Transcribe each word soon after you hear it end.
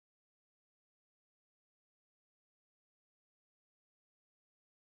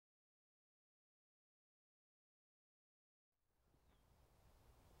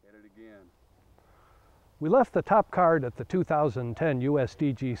We left the top card at the 2010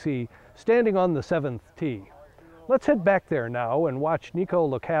 USDGC standing on the 7th tee. Let's head back there now and watch Nikko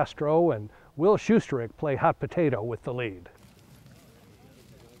Locastro and Will Schusterick play hot potato with the lead.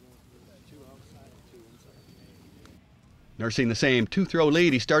 Nursing the same two-throw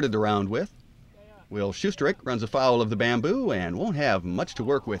lead he started the round with, Will Schusterick runs afoul of the bamboo and won't have much to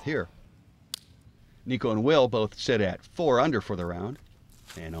work with here. Nikko and Will both sit at 4 under for the round,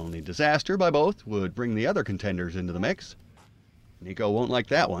 and only disaster by both would bring the other contenders into the mix. Nikko won't like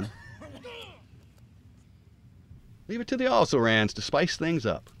that one. Leave it to the also-rans to spice things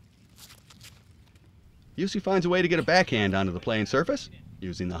up. UC finds a way to get a backhand onto the playing surface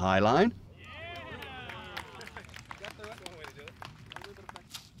using the high line.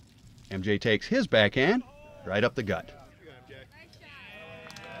 MJ takes his backhand right up the gut.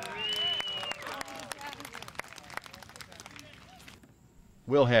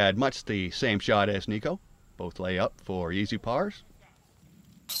 Will had much the same shot as Nikko. Both lay up for easy pars.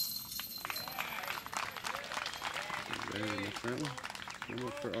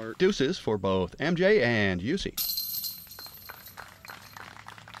 Deuces for both MJ and UC.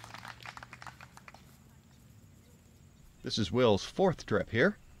 This is Will's 4th trip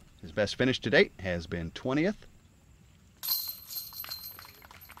here. His best finish to date has been 20th.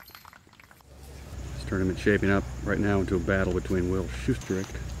 This tournament shaping up right now into a battle between Will Schusterick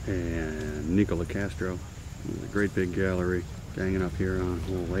and Nikko Locastro. There's a great big gallery ganging up here on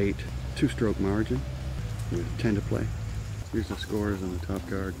hole 8. 2-stroke margin with 10 to play. Here's the scores on the top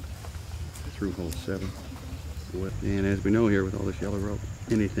card through hole 7. And as we know here with all this yellow rope,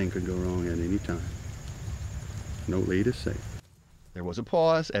 anything could go wrong at any time. No lead is safe. There was a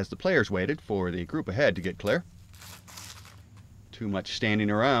pause as the players waited for the group ahead to get clear. Too much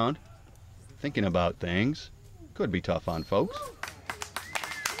standing around, thinking about things, could be tough on folks.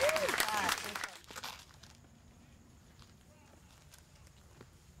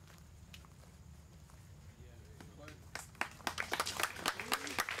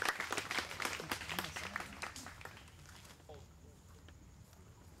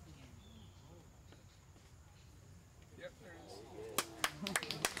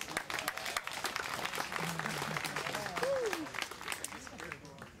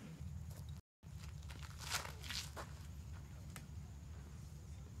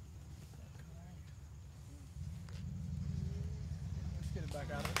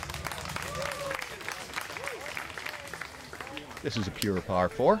 This is a pure par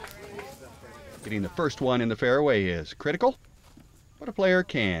 4. Getting the first one in the fairway is critical, but a player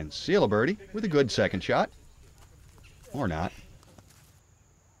can seal a birdie with a good second shot, or not.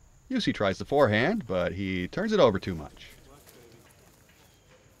 UC tries the forehand, but he turns it over too much.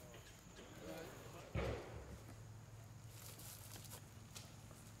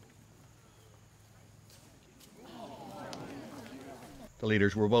 The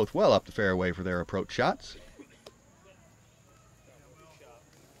leaders were both well up the fairway for their approach shots.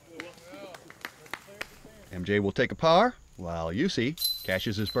 MJ will take a par, while UC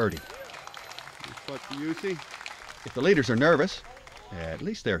cashes his birdie. Nice putt for UC. If the leaders are nervous, at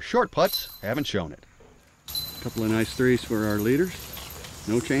least their short putts haven't shown it. A couple of nice threes for our leaders.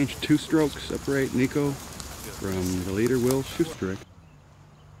 No change, 2 strokes separate Nikko from the leader, Will Schusterick.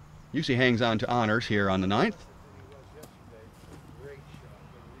 UC hangs on to honors here on the 9th.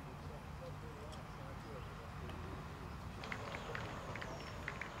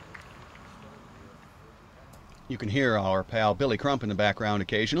 You can hear our pal Billy Crump in the background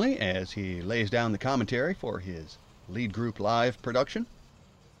occasionally as he lays down the commentary for his Lead Group Live production.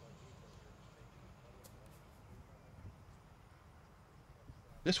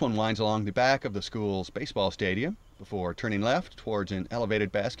 This one winds along the back of the school's baseball stadium before turning left towards an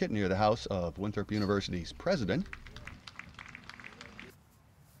elevated basket near the house of Winthrop University's president.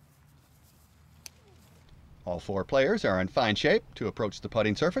 All 4 players are in fine shape to approach the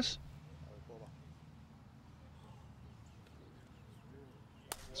putting surface.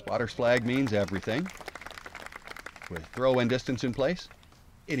 Spotter's flag means everything. With throw-in distance in place,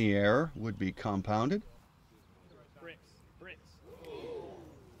 any error would be compounded.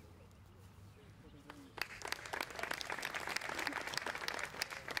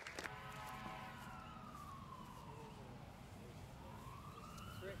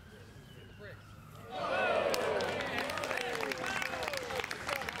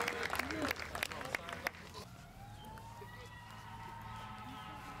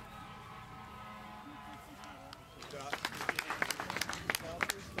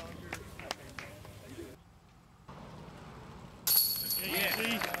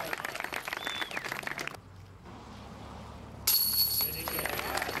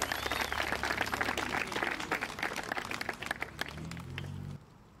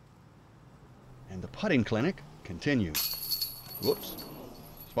 putting clinic continues. Whoops,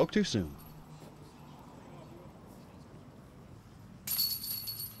 spoke too soon.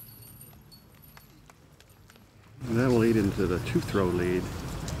 That will lead into the two-throw lead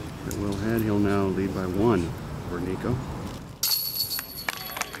that Will had. He'll now lead by 1 over Nikko. And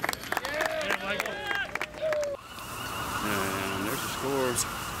there's the score.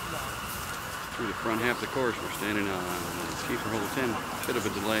 Through the front half of the course, we're standing on key for hole 10. Bit of a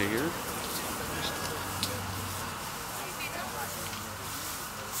delay here.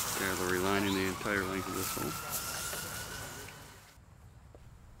 Yeah, they're relining the entire length of this hole.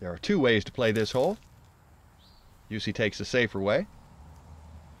 There are 2 ways to play this hole. UC takes the safer way.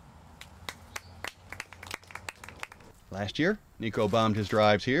 Last year, Nikko bombed his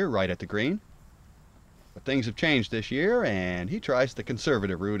drives here right at the green. But things have changed this year, and he tries the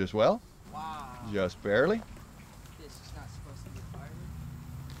conservative route as well. Wow. Just barely. This is not supposed to be fired.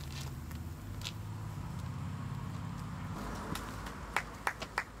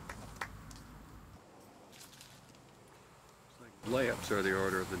 Layups are the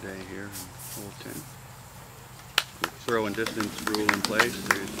order of the day here in hole 10. With throw and distance rule in place,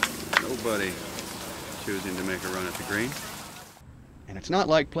 there's nobody choosing to make a run at the green. And it's not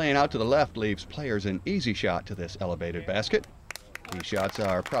like playing out to the left leaves players an easy shot to this elevated basket. These shots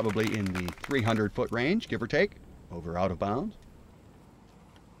are probably in the 300-foot range, give or take, over out of bounds.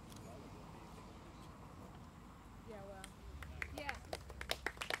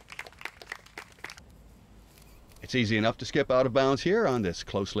 It's easy enough to skip out of bounds here on this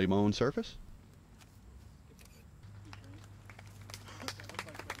closely mown surface.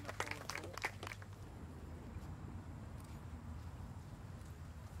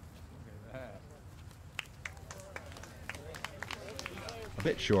 A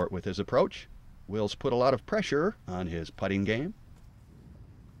bit short with his approach. Will's put a lot of pressure on his putting game.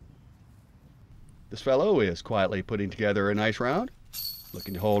 This fellow is quietly putting together a nice round,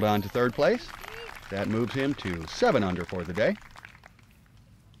 looking to hold on to 3rd place. That moves him to 7 under for the day.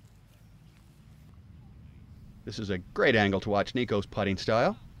 This is a great angle to watch Nikko's putting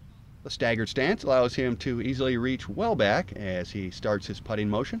style. The staggered stance allows him to easily reach well back as he starts his putting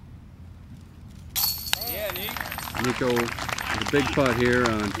motion. Yeah, Nikko with a big putt here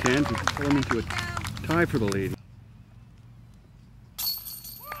on 10 to pull him into a tie for the lead.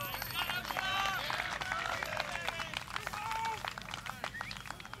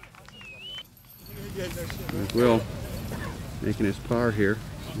 Will making his par here.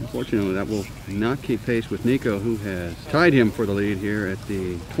 Unfortunately, that will not keep pace with Nikko, who has tied him for the lead here at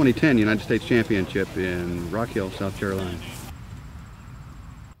the 2010 United States Championship in Rock Hill, South Carolina.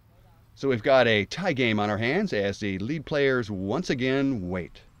 So we've got a tie game on our hands as the lead players once again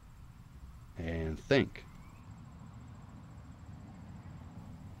wait and think.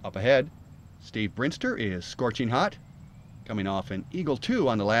 Up ahead, Steve Brinster is scorching hot, coming off an eagle 2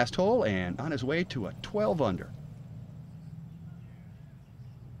 on the last hole and on his way to a 12 under.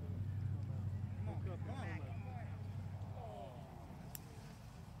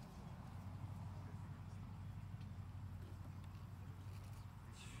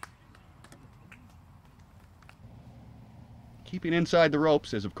 Keeping inside the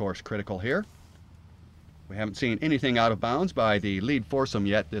ropes is, of course, critical here. We haven't seen anything out of bounds by the lead foursome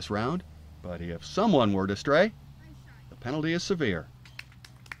yet this round, but if someone were to stray, the penalty is severe.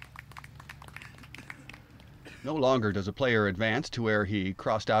 No longer does a player advance to where he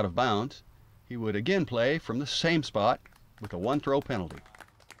crossed out of bounds. He would again play from the same spot with a 1-throw penalty.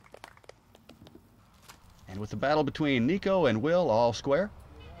 And with the battle between Nikko and Will all square,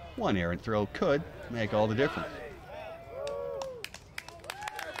 one errant throw could make all the difference.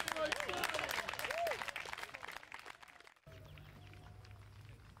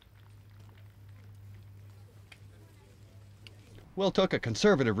 Will took a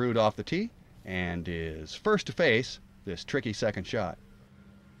conservative route off the tee and is first to face this tricky second shot.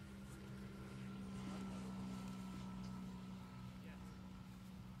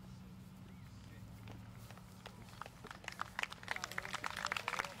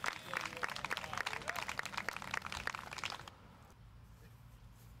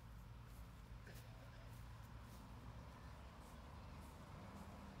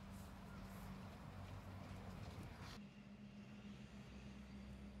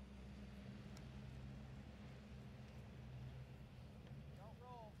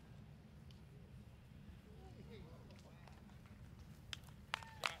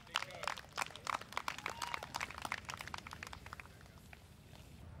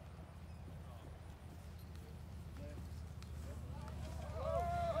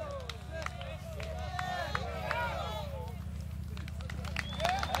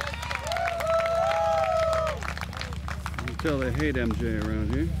 tell they hate MJ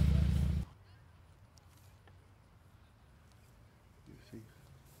around here.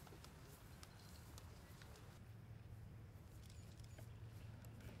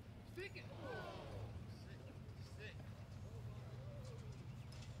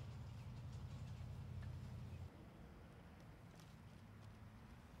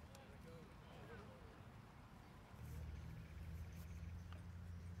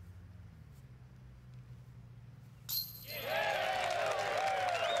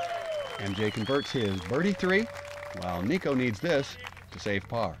 MJ converts his birdie 3, while Nikko needs this to save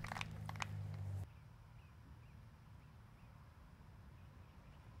par.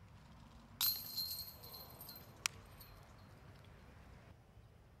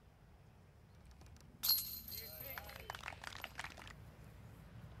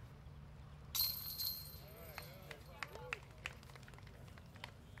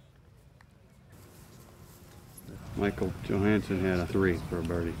 Michael Johansen had a 3 for a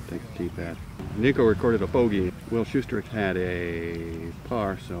birdie. Take the tee pad. Nikko recorded a bogey. Will Schusterick had a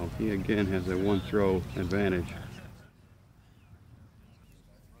par, so he again has a 1 throw advantage.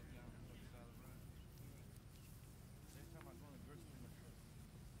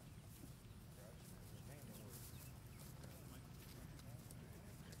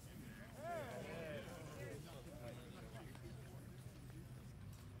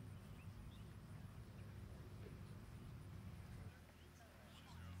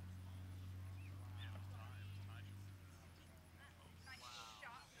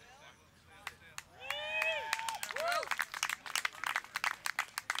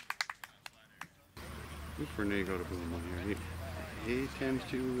 Good for Nikko to boom on here. He tends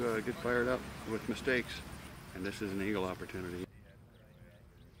to get fired up with mistakes, and this is an eagle opportunity.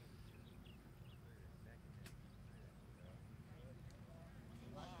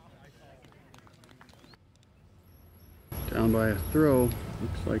 Down by a throw,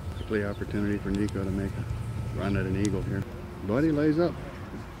 looks like the opportunity for Nikko to make a run at an eagle here. But he lays up.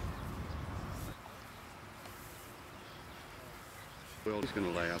 Will's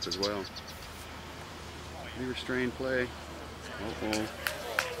going to lay up as well. He restrained play. Uh-oh.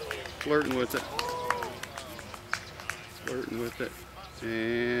 Flirting with it. Flirting with it.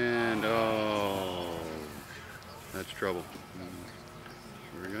 And, oh, that's trouble.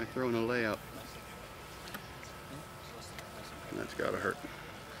 We're going to throw in a layup. That's got to hurt.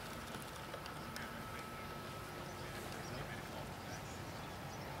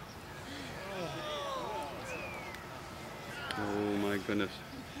 Oh my goodness.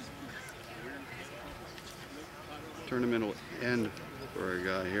 Tournament will end for a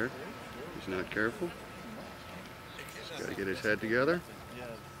guy here. He's not careful. He's got to get his head together.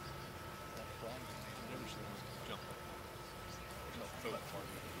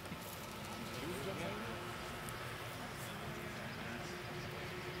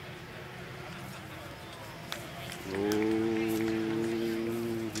 Oh,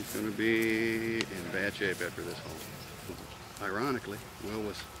 he's going to be in bad shape after this hole. Ironically, Will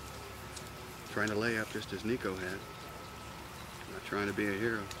was trying to lay up just as Nikko had. Not trying to be a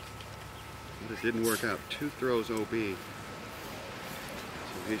hero. But it didn't work out. 2 throws OB. So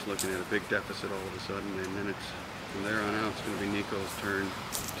he's looking at a big deficit all of a sudden, and then it's from there on out it's going to be Nikko's turn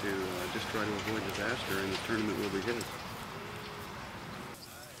to just try to avoid disaster, and the tournament will be his.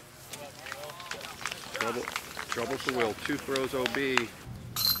 Trouble for Will. 2 throws OB.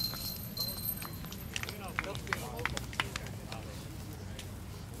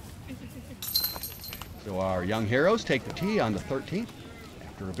 So our young heroes take the tee on the 13th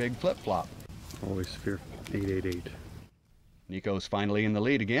after a big flip-flop. Always fear 888. Nikko's finally in the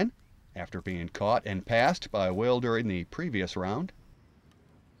lead again after being caught and passed by Will during the previous round.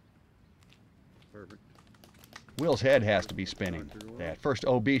 Perfect. Will's head has to be spinning. That first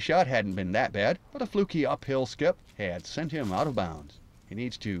OB shot hadn't been that bad, but a fluky uphill skip had sent him out of bounds. He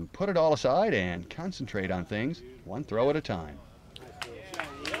needs to put it all aside and concentrate on things, 1 throw at a time.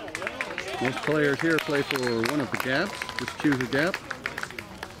 Most players here play for one of the gaps. Just choose a gap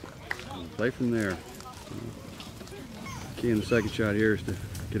and play from there. Key in the second shot here is to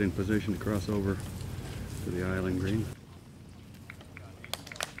get in position to cross over to the island green.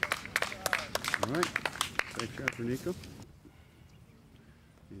 All right, safe shot for Nikko.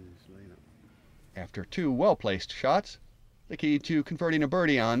 He's laying up. After 2 well-placed shots, the key to converting a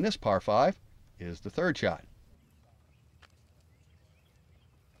birdie on this par 5 is the 3rd shot.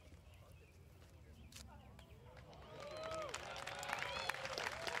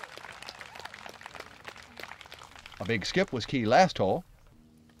 A big skip was key last hole.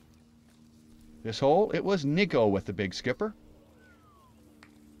 This hole, it was Nikko with the big skipper.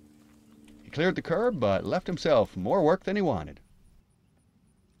 He He cleared the curb, but left himself more work than he wanted.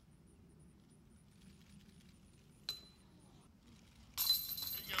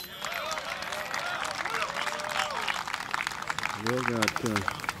 Will got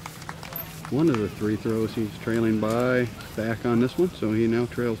one of the 3 throws. He's trailing by back on this one, so he now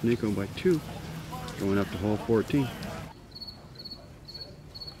trails Nikko by 2, going up to hole 14.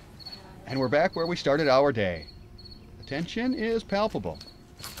 And we're back where we started our day. The tension is palpable.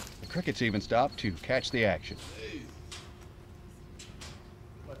 The crickets even stopped to catch the action.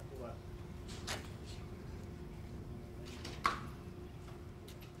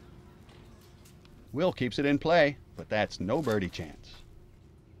 Will keeps it in play, but that's no birdie chance.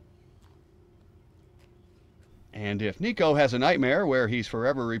 And if Nikko has a nightmare where he's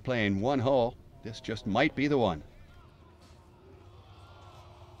forever replaying one hole, this just might be the one.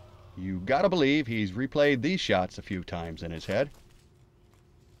 You gotta believe he's replayed these shots a few times in his head.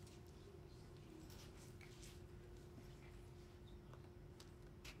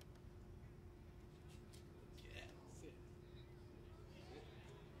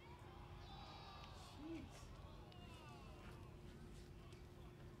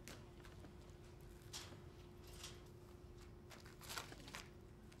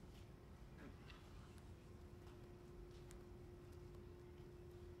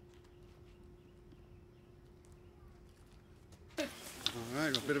 All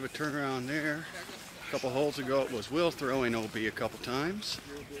right, a bit of a turnaround there. A couple holes ago it was Will throwing OB a couple times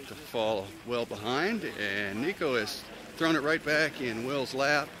to fall well behind, and Nikko has thrown it right back in Will's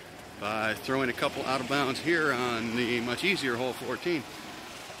lap by throwing a couple out of bounds here on the much easier hole 14.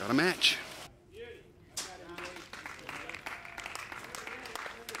 Got a match.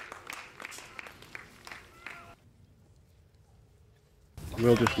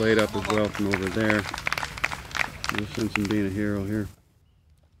 Will just laid up as well from over there. No sense in being a hero here.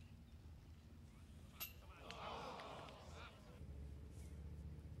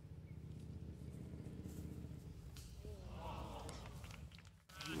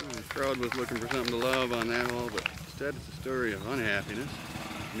 The crowd was looking for something to love on that hole, but instead it's a story of unhappiness.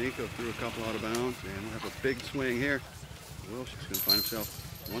 Nikko threw a couple out of bounds, and we'll have a big swing here. Will's just going to find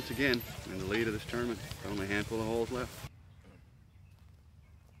himself once again in the lead of this tournament. Only a handful of holes left.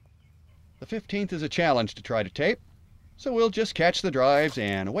 The 15th is a challenge to try to tape, so we'll just catch the drives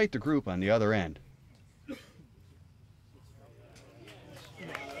and await the group on the other end.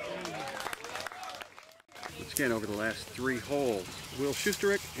 Once again, over the last 3 holes, Will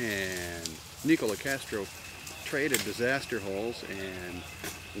Schusterick and Nikko Locastro traded disaster holes, and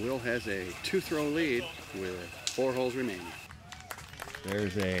Will has a 2-throw lead with 4 holes remaining.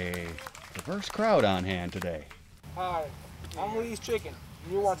 There's a diverse crowd on hand today. Hi, I'm Lee's Chicken.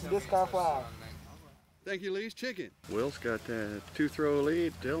 You're watching Discount 5. Thank you, Lee's Chicken. Will's got that 2-throw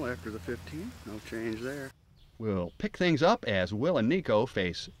lead still after the 15. No change there. We'll pick things up as Will and Nikko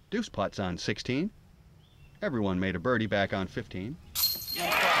face deuce putts on 16. Everyone made a birdie back on 15. There's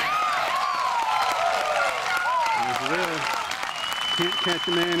Will. Can't catch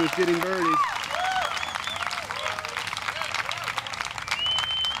a man who's getting birdies.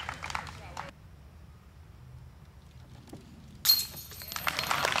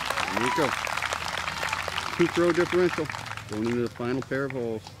 Nikko. 2-throw differential going into the final pair of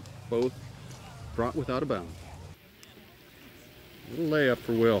holes. Both brought without a bounds. Little layup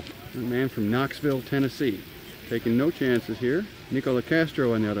for Will. A man from Knoxville, Tennessee. Taking no chances here. Nikko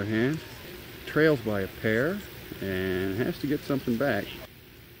Locastro, on the other hand, trails by a pair and has to get something back.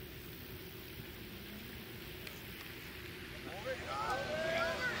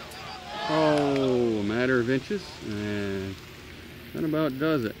 Oh, a matter of inches, and that about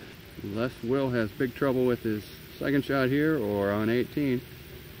does it. Unless Will has big trouble with his second shot here or on 18.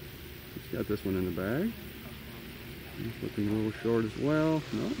 He's got this one in the bag. He's looking a little short as well.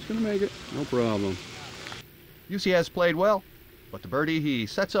 No, he's going to make it. No problem. UC has played well, but the birdie he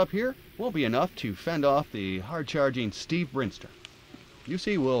sets up here won't be enough to fend off the hard-charging Steve Brinster.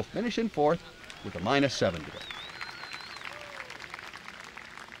 UC will finish in 4th with a -7 today.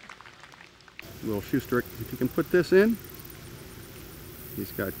 Will Schusterick, if he can put this in,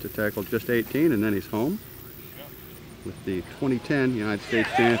 he's got to tackle just 18, and then he's home with the 2010 United States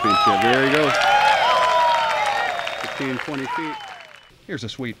Championship. There he goes. 15, 20 feet. Here's a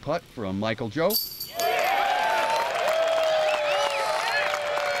sweet putt from Michael Joe.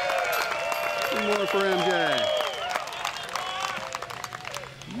 One more for MJ.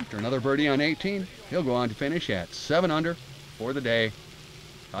 After another birdie on 18, he'll go on to finish at 7 under for the day,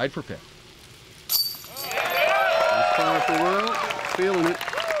 tied for 5th. That's par for Will. Feeling it.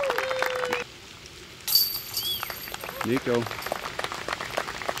 Nikko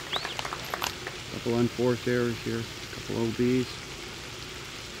Couple unforced errors here, couple OBs.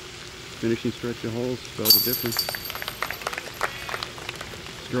 Finishing stretch of holes spelled a difference.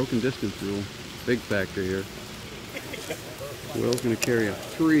 Stroke and distance rule, big factor here. Will's going to carry a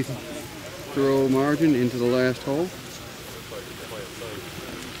 3-throw margin into the last hole.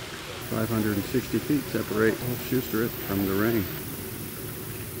 560 feet separate Schusterick from the ring.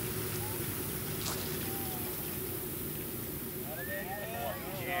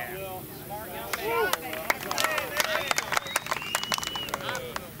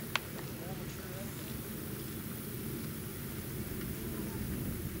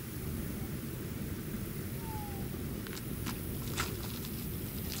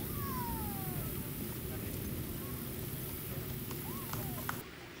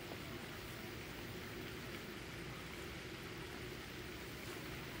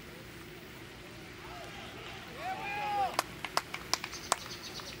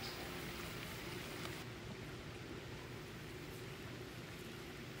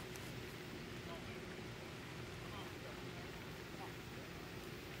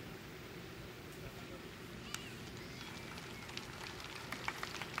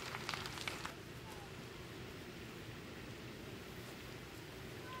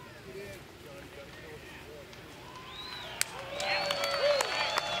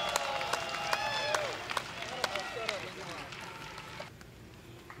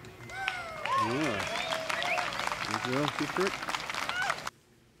 Well, Schusterick.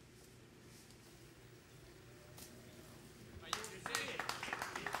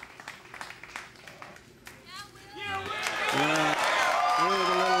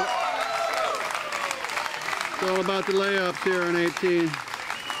 It's all about the layups here on 18.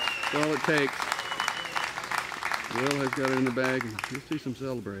 That's all it takes. Will has got it in the bag, and you'll see some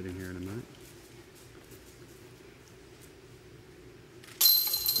celebrating here in a minute.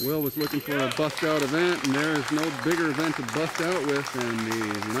 Will was looking for a bust-out event, and there is no bigger event to bust out with than the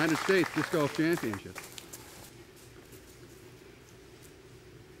United States Disc Golf Championship.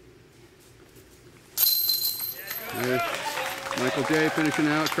 There's Michael J. finishing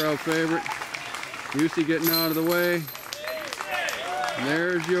out, crowd favorite. UC getting out of the way. And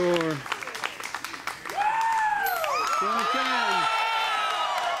there's your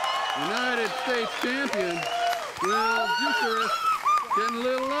 2010 United States champion, Will Schusterick. Getting a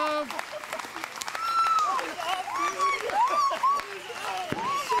little love.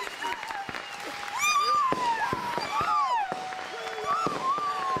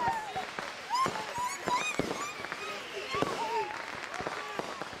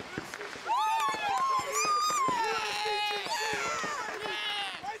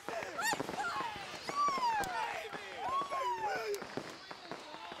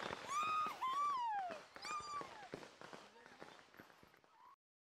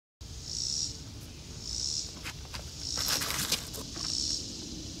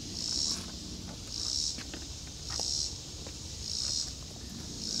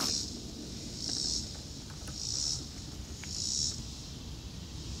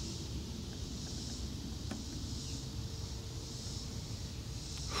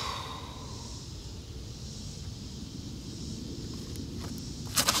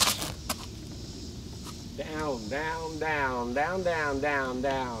 Down, down, down, down, down, down,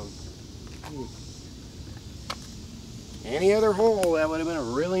 down. Any other hole, that would have been a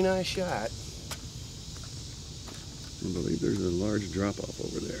really nice shot. I believe there's a large drop-off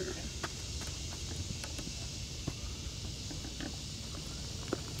over there.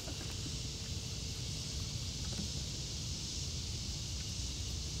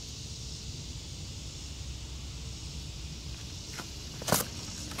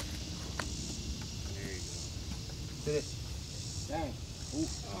 Hit it. Dang. Ooh.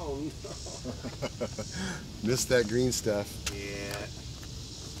 Oh, no. Missed that green stuff. Yeah.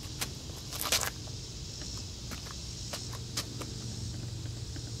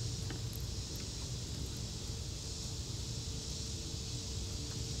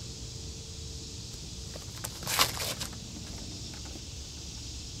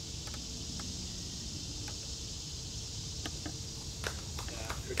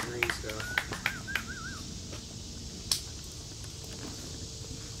 Good green stuff.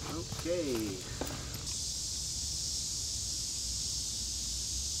 Okay.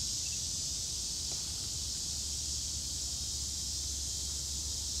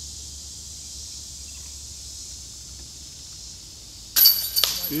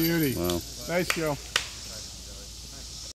 Beauty. Wow. Nice show.